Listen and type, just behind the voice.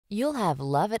You'll have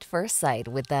love at first sight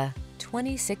with the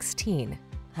 2016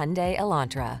 Hyundai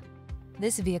Elantra.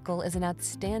 This vehicle is an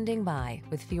outstanding buy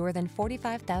with fewer than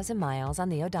 45,000 miles on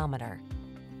the odometer.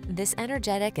 This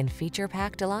energetic and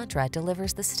feature-packed Elantra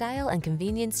delivers the style and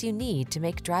convenience you need to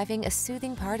make driving a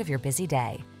soothing part of your busy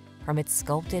day. From its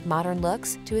sculpted modern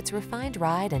looks to its refined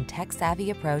ride and tech-savvy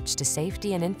approach to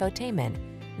safety and infotainment,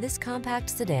 this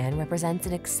compact sedan represents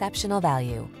an exceptional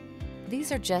value.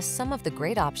 These are just some of the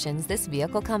great options this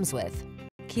vehicle comes with: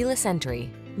 keyless entry,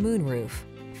 moonroof,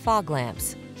 fog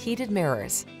lamps, heated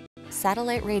mirrors,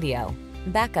 satellite radio,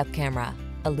 backup camera,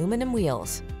 aluminum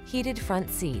wheels, heated front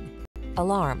seat,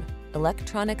 alarm,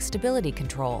 electronic stability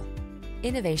control.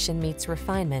 Innovation meets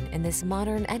refinement in this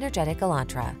modern, energetic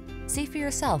Elantra. See for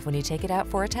yourself when you take it out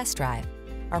for a test drive.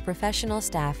 Our professional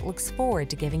staff looks forward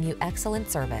to giving you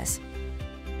excellent service.